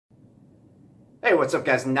Hey, what's up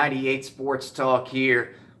guys? 98 Sports Talk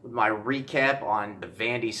here with my recap on the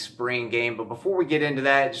Vandy spring game. But before we get into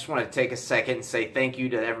that, I just want to take a second and say thank you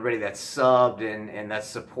to everybody that's subbed and that's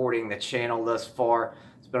supporting the channel thus far.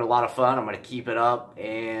 It's been a lot of fun. I'm going to keep it up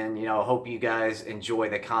and, hope you guys enjoy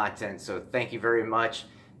the content. So thank you very much.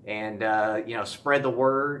 And, spread the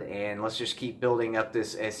word and let's just keep building up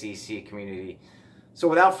this SEC community. So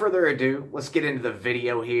without further ado, let's get into the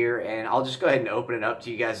video here, and I'll just go ahead and open it up to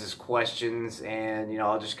you guys' questions, and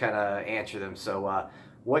I'll just kind of answer them. So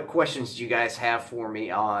what questions do you guys have for me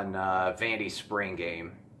on Vandy's spring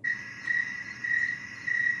game?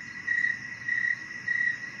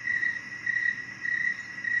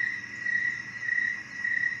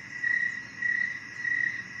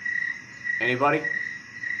 Anybody?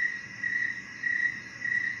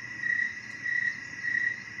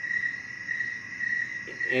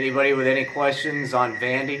 Anybody with any questions on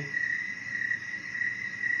Vandy?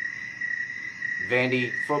 Vandy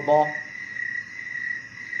football?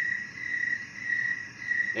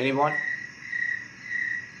 Anyone?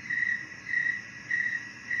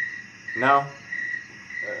 No?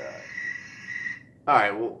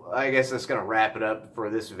 Alright, well, I guess that's going to wrap it up for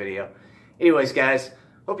this video. Anyways, guys,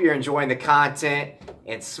 hope you're enjoying the content,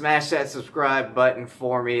 and smash that subscribe button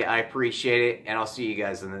for me. I appreciate it, and I'll see you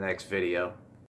guys in the next video.